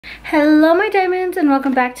Hello my diamonds and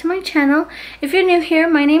welcome back to my channel. If you're new here,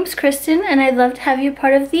 my name's Kristen and I'd love to have you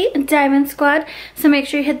part of the Diamond Squad, so make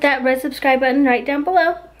sure you hit that red subscribe button right down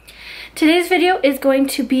below. Today's video is going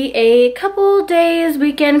to be a couple days,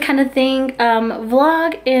 weekend kind of thing,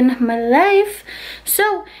 vlog in my life.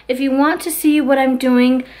 So if you want to see what I'm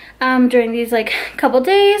doing during these couple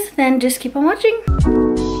days, then just keep on watching.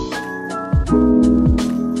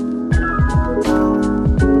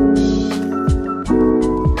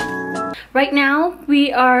 Right now,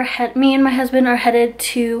 me and my husband are headed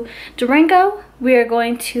to Durango. We are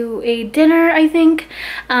going to a dinner, I think.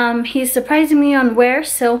 He's surprising me on where,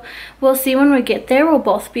 so we'll see when we get there. We'll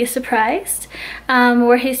both be surprised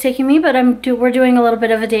where he's taking me, but we're doing a little bit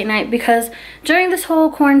of a date night because during this whole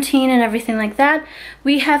quarantine and everything like that,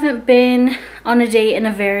 we haven't been on a date in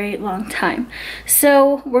a very long time.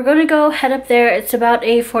 So we're gonna go head up there. It's about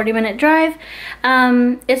a 40-minute drive.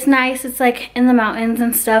 It's nice. It's like in the mountains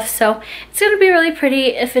and stuff, so it's gonna be really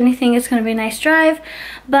pretty. If anything, it's gonna be a nice drive.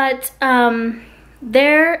 But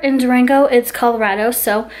there in Durango, it's Colorado,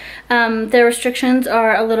 so the restrictions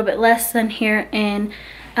are a little bit less than here in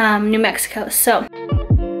New Mexico. So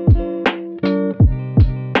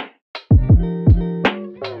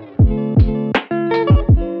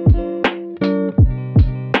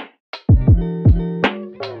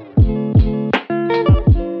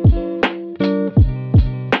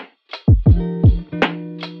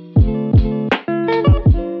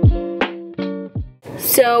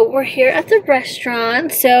we're here at the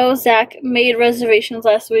restaurant. So Zach made reservations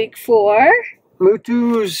last week for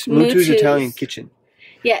Mutu's Italian Kitchen.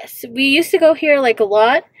 Yes, we used to go here a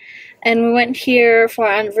lot, and we went here for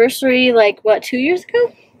our anniversary what, 2 years ago?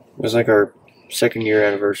 It was our second year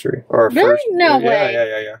anniversary. Or our really? First. No way.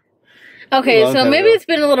 Yeah. Okay, so maybe it's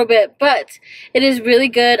been a little bit, but it is really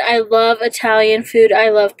good. I love Italian food. I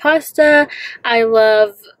love pasta. I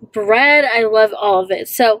love bread. I love all of it.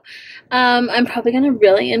 So I'm probably going to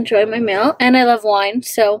really enjoy my meal. And I love wine,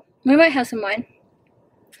 so we might have some wine.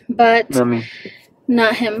 But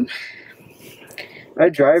not him. My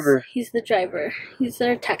driver. He's the driver. He's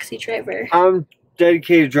our taxi driver. I'm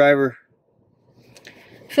dedicated driver.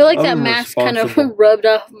 I feel like that mask kind of rubbed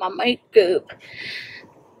off my makeup.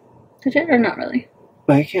 Did it or not really?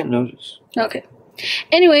 I can't notice. Okay.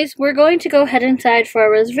 Anyways, we're going to go head inside for our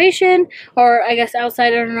reservation, or I guess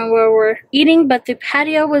outside. I don't know where we're eating, but the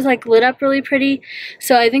patio was lit up really pretty,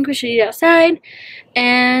 so I think we should eat outside,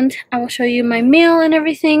 and I will show you my meal and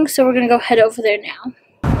everything. So we're gonna go head over there now.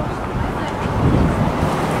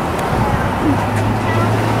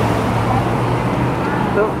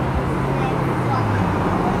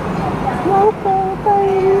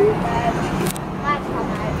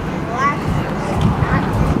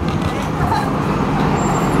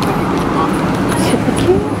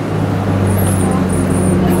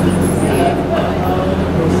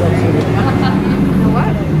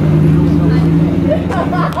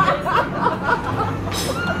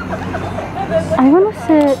 I want to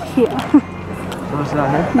sit here. You want to sit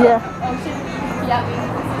down here? Yeah.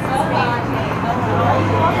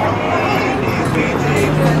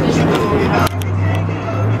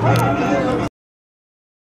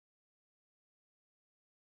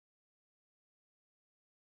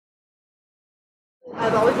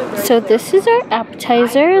 So this is our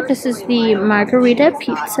appetizer. This is the margarita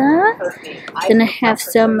pizza. Then I have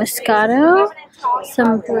some Moscato,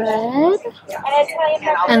 some bread,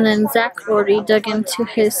 and then Zach already dug into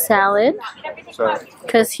his salad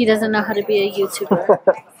because he doesn't know how to be a YouTuber.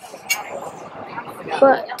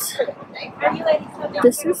 But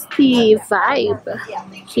this is the vibe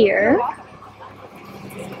here.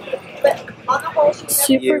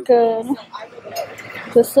 Super good.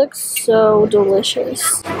 This looks so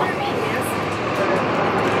delicious.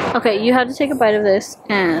 Okay, you have to take a bite of this,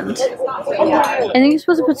 and I think you're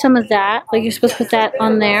supposed to put some of that, you're supposed to put that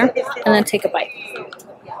on there, and then take a bite.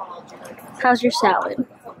 How's your salad?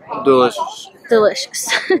 Delicious. Delicious.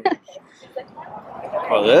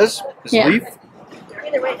 Oh, this? This leaf?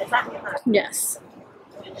 Yes.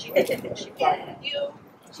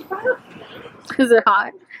 Is it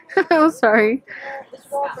hot? I'm sorry.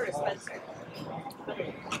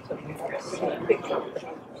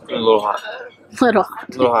 A little hot. Little hot.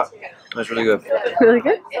 A little hot. That's really good. Really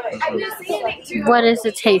good? What does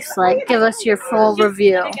it taste like? Give us your full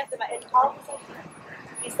review.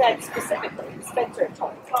 It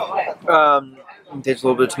tastes a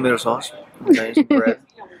little bit of tomato sauce. Nice bread.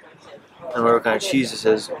 And whatever kind of cheese this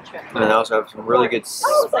is. And I also have some really good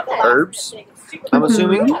herbs, I'm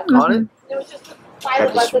assuming, on it.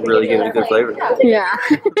 That just really give it a good flavor. Yeah.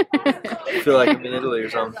 I feel like I'm in Italy or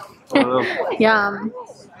something. I don't know. Yum.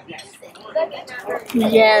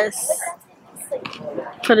 Yes.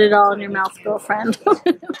 Put it all in your mouth, girlfriend.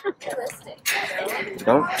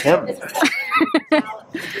 Don't tempt me.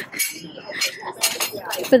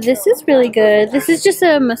 But this is really good. This is just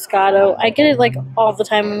a Moscato. I get it like all the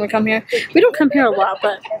time when we come here. We don't come here a lot,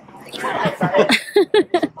 but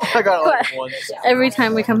I got it like once. every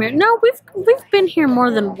time we come here. No, we've been here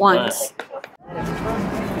more than once.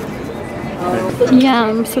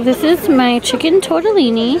 Yum. So this is my chicken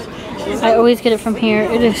tortellini. I always get it from here.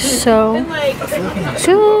 It is so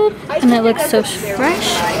good, and it looks so fresh.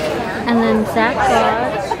 And then Zach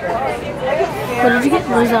got, what did you get?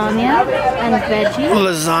 Lasagna and veggie.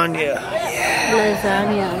 Lasagna.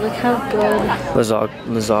 Lasagna. Look how good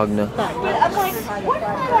Lasagna. that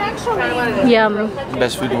looks. Yum.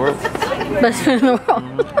 Best food in the world. Best food in the world.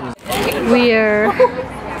 We are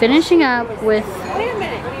finishing up with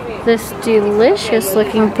this delicious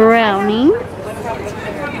looking brownie.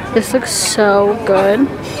 This looks so good.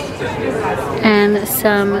 And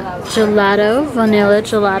some gelato, vanilla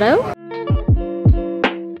gelato.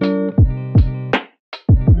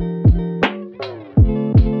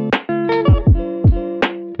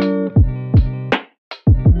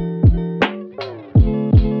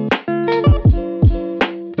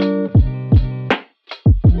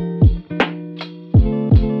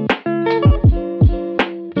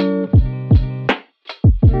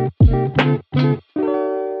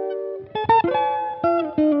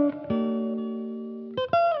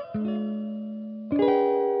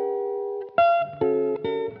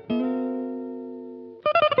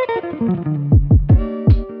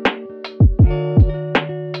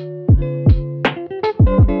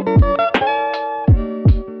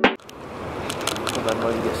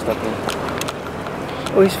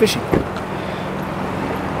 Oh, he's fishing.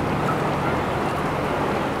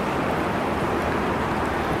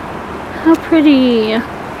 How pretty.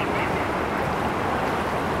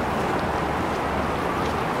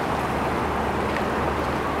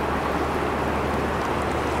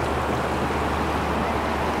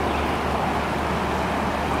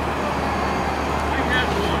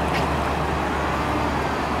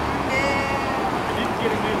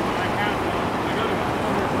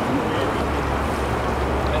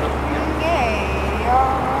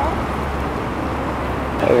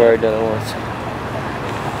 I've already done it once.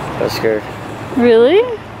 I was scared. Really?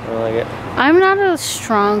 I don't like it. I'm not a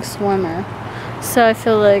strong swimmer, so I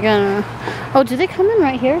feel like, I don't know. Oh, do they come in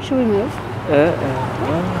right here? Should we move?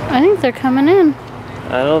 I think they're coming in.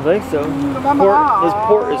 I don't think so. This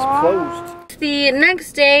port is closed. It's the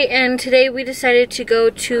next day, and today we decided to go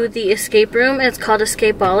to the escape room. It's called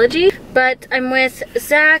Escapology. But I'm with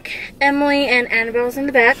Zach, Emily, and Annabelle's in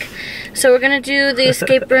the back. So we're gonna do the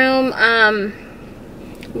escape room.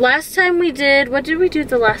 Last time we did, what did we do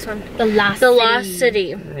the last one? The Lost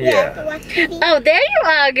City. Yeah. Oh, there you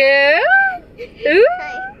are, girl. Ooh.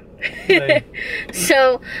 Hi.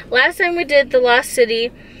 So last time we did the Lost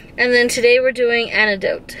City, and then today we're doing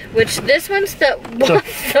Antidote, which this one's the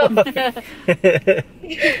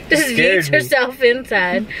just yeet yourself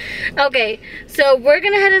inside. Okay, so we're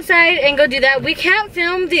gonna head inside and go do that. We can't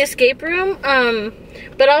film the escape room,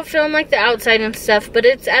 but I'll film like the outside and stuff, but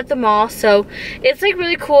it's at the mall, so it's like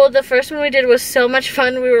really cool. The first one we did was so much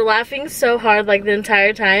fun. We were laughing so hard like the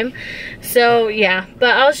entire time. So yeah,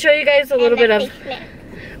 but I'll show you guys a little bit of,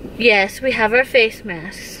 yes, we have our face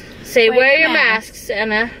masks. Say wear your masks,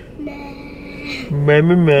 Anna.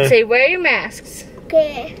 Say wear your masks.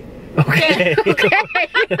 Okay. Okay. Okay.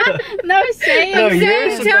 No, say it. No,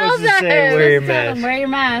 you're supposed tell to say them. wear your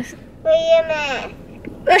mask. Wear your mask.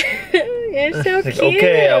 You're so Like, cute.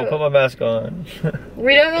 okay, I'll put my mask on.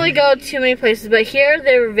 We don't really go too many places, but here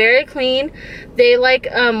they're very clean. They like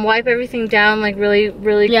wipe everything down like really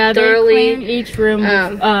thoroughly. They clean each room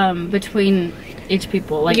between each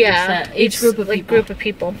people, like each group of people. Group of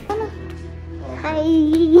people. Hi.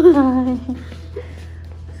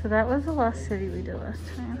 So that was the Lost City we did last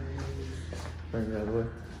time. Very,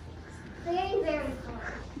 very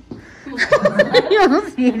You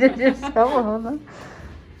almost yeeted yourself. Hold on.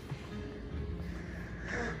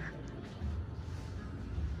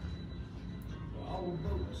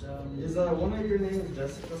 Is one of your names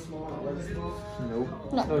Jessica Small? Nope.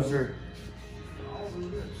 No. Oh, sure.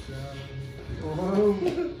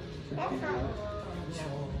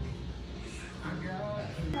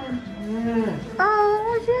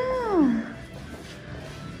 Oh, yeah.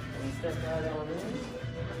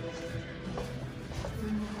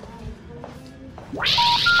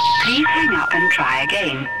 Please hang up and try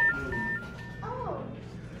again.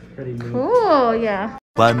 Cool, yeah.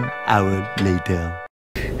 1 hour later.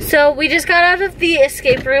 So we just got out of the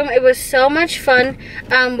escape room. It was so much fun.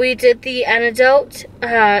 We did the antidote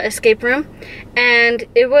escape room, and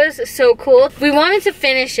it was so cool. We wanted to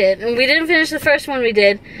finish it, and we didn't finish the first one we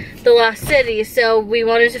did, the Lost City, so we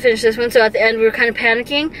wanted to finish this one. So at the end we were kind of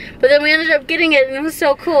panicking, but then we ended up getting it, and it was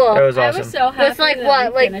so cool. It was awesome. I was so happy. With like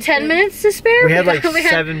what, like 10 minutes to spare? We had like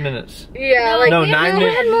 7 minutes. Yeah, No, 9 minutes.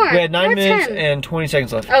 We had more. We had 9 minutes 10. and 20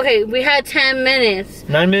 seconds left. Okay, we had 10 minutes.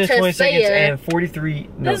 9 minutes, 20 seconds, spare. and 43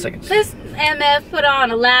 milliseconds. This MF put on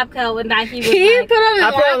a lab coat and that he was like, put on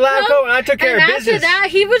I put on a lab coat and I took care of business. And after that,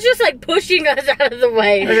 he was just like pushing us out of the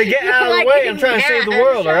way. I said, get out of the way, I'm trying to save the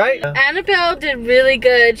world, alright? Annabelle did really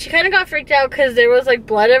good. She kind of got freaked out because there was like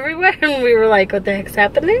blood everywhere, and we were like, what the heck's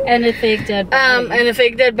happening? and a fake dead body. And a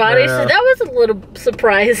fake dead body, so that was a little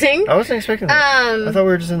surprising. I wasn't expecting that. I thought we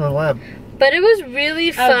were just in the lab. But it was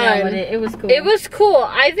really fun. It was cool. It was cool.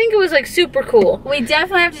 I think it was like super cool. We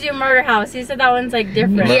definitely have to do Murder House. He said that one's like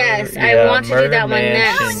different. Yes, I want to do that one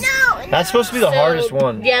next. Oh, no, that's supposed to be the hardest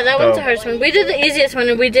one. Yeah, that one's the hardest one. We did the easiest one,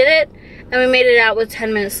 and we did it, and we made it out with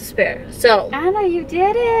 10 minutes to spare. So, Anna, you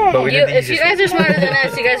did it. But we did the if you guys are smarter than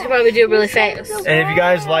us, you guys could probably do it really fast. And if you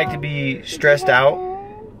guys like to be stressed out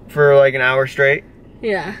for like an hour straight,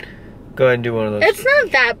 yeah, go ahead and do one of those. it's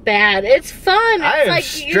not that bad. It's fun. I It's am like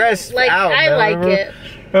stressed like, out. I man. like it.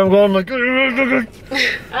 I'm going like. I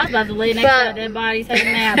was about to lay next to a dead body, take a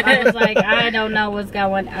nap. I was like, I don't know what's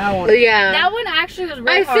going on. Yeah, That one actually was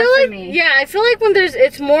really I hard feel for like me. yeah, I feel like when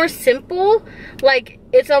it's more simple, like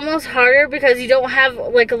it's almost harder because you don't have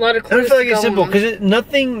like a lot of I clues. don't feel like to it's go simple on. because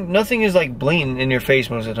nothing is like blatant in your face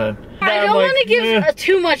most of the time. I I'm don't like, want to give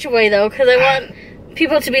too much away though, because I want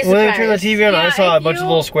people to be When I surprised. turned the TV on, I Yeah, saw a if bunch of you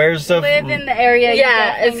little squares and stuff. Live in the area.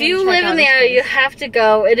 Yeah, if you live in the area, you have to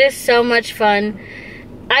go. It is so much fun.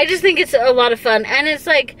 I just think it's a lot of fun, and it's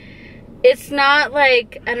like, it's not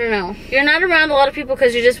like, I don't know, you're not around a lot of people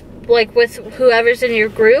because you're just like with whoever's in your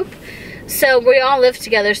group. So we all live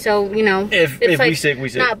together, so you know, If like, we sick, we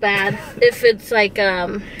sick. not bad. If it's like,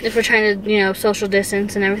 if we're trying to, you know, social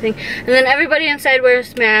distance and everything, and then everybody inside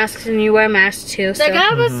wears masks, and you wear masks too. So. The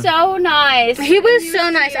guy was so nice. He was so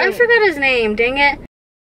nice. I forgot his name, dang it.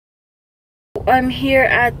 I'm here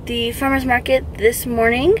at the farmer's market this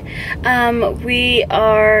morning. We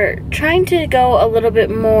are trying to go a little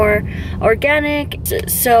bit more organic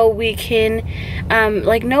so we can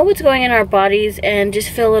like know what's going in our bodies and just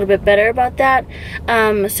feel a little bit better about that.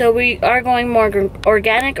 So we are going more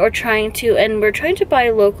organic, or trying to, and we're trying to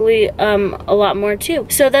buy locally a lot more too.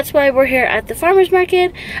 So that's why we're here at the farmer's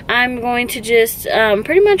market. I'm going to just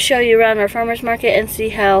pretty much show you around our farmer's market and see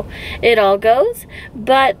how it all goes.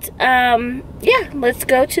 But yeah, let's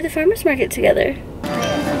go to the farmer's market together.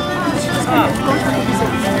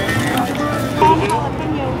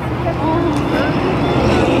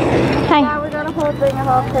 Hi. Yeah, we got a whole thing of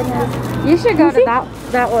jalapenos. You should go to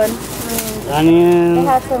that one. Onion. They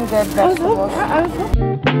had some good vegetables.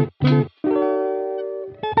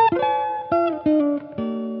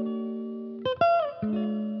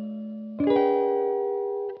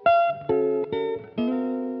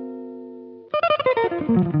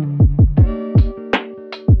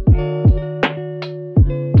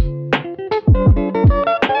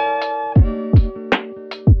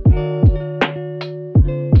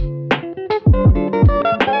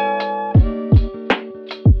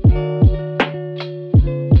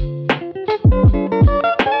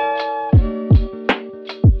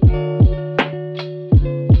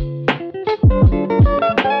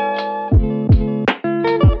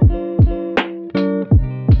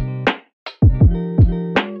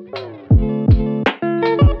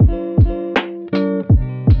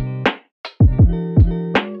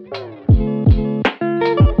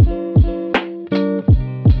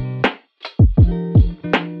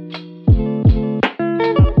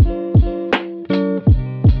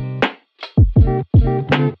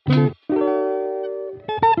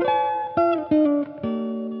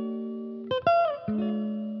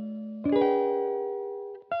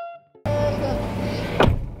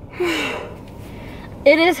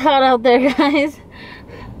 It is hot out there, guys.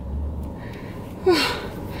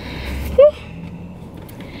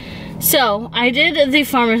 So, I did the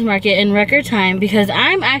farmer's market in record time because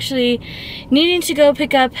I'm actually needing to go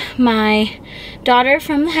pick up my daughter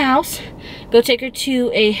from the house, go take her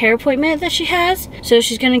to a hair appointment that she has. So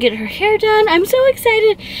she's gonna get her hair done. I'm so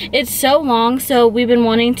excited. It's so long, so we've been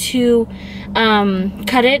wanting to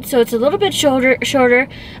cut it so it's a little bit shorter.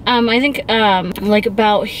 I think like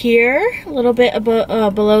about here, a little bit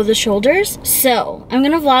below the shoulders. So I'm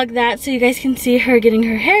gonna vlog that so you guys can see her getting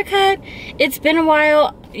her hair cut. It's been a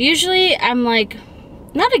while. Usually I'm like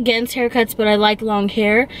not against haircuts, but I like long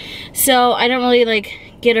hair, so I don't really like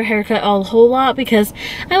get her haircut a whole lot because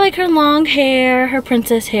I like her long hair, her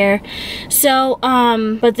princess hair. So,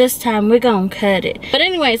 but this time we're gonna cut it. But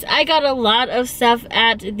anyways, I got a lot of stuff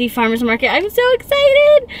at the farmer's market. I'm so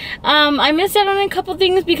excited. I missed out on a couple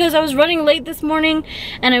things because I was running late this morning,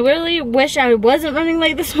 and I really wish I wasn't running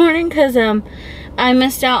late this morning because I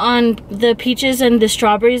missed out on the peaches and the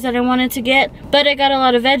strawberries that I wanted to get. But I got a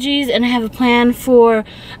lot of veggies, and I have a plan for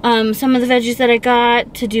some of the veggies that I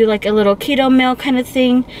got to do like a little keto meal kind of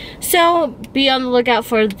thing. So be on the lookout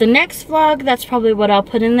for the next vlog. That's probably what I'll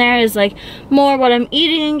put in there, is like more what I'm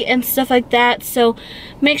eating and stuff like that. So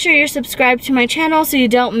make sure you're subscribed to my channel so you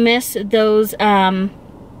don't miss those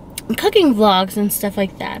cooking vlogs and stuff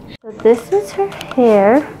like that. So this is her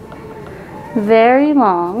hair. Very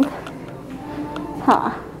long.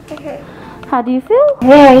 Huh. How do you feel?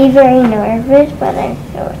 Very, very nervous, but I'm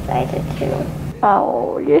so excited too.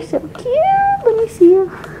 Oh, you're so cute. Let me see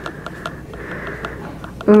you.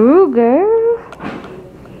 Ooh, girl.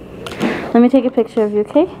 Let me take a picture of you,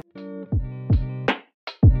 okay?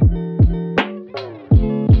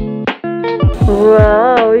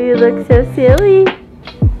 Whoa, you look so silly.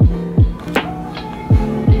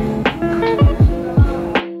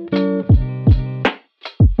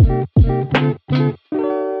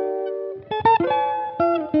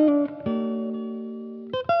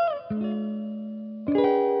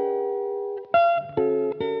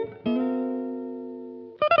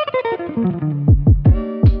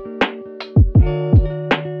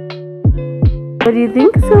 What do you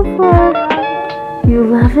think so far? You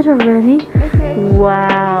love it already?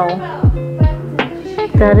 Wow.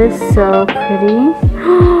 That is so pretty.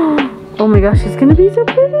 Oh my gosh, it's gonna be so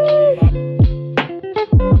pretty.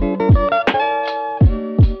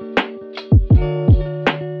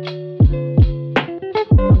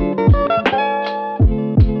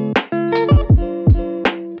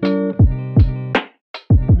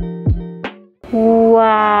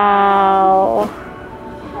 Wow.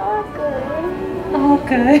 Oh,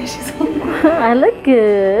 good. I look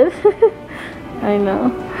good. I know.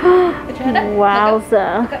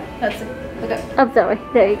 Wowza. Look up. That's it. Look up. Up that way.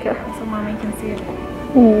 There you go. So mommy can see it.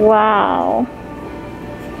 Wow.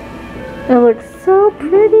 It looks so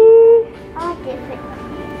pretty. All different.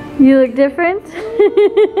 You look different?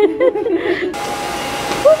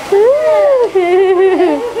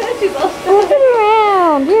 Look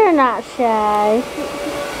around. You're not shy.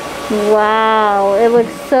 Wow. It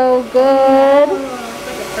looks so good.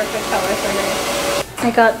 It's like a perfect color for her. I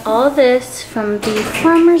got all this from the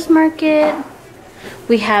farmer's market.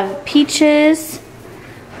 We have peaches,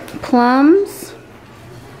 plums,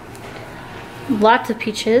 lots of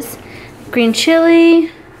peaches, green chili,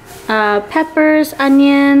 peppers,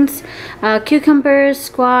 onions, cucumbers,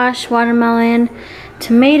 squash, watermelon,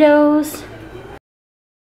 tomatoes.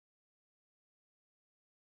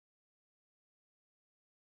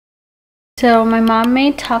 So my mom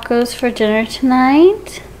made tacos for dinner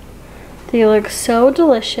tonight. They look so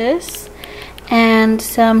delicious. And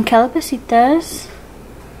some calabacitas.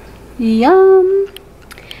 Yum!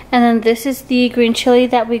 And then this is the green chili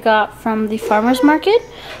that we got from the farmer's market.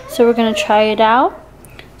 So we're gonna try it out.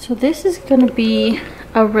 So this is gonna be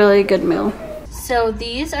a really good meal. So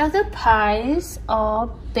these are the pies,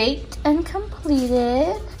 all baked and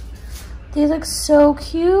completed. They look so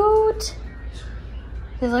cute.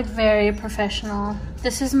 They look very professional.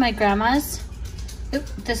 This is my grandma's. Oop,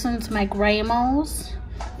 this one's my grandma's.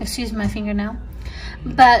 Excuse my fingernail.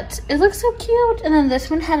 But it looks so cute. And then this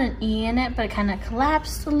one had an E in it, but it kind of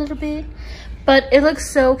collapsed a little bit. But it looks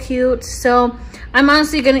so cute. So I'm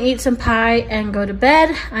honestly gonna eat some pie and go to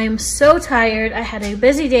bed. I am so tired. I had a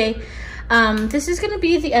busy day. This is gonna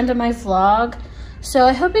be the end of my vlog. So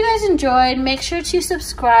I hope you guys enjoyed. Make sure to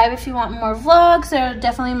subscribe if you want more vlogs. They're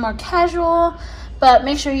definitely more casual. But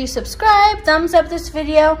make sure you subscribe, thumbs up this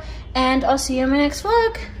video, and I'll see you in my next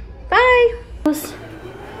vlog. Bye.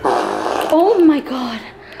 Oh my god,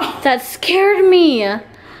 that scared me.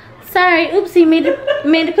 Sorry, oopsie, made a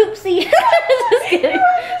poopsie. Just kidding.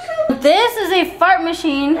 This is a fart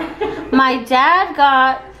machine my dad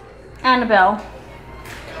got Annabelle.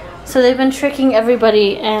 So they've been tricking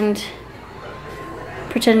everybody and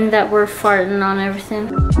pretending that we're farting on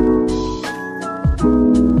everything.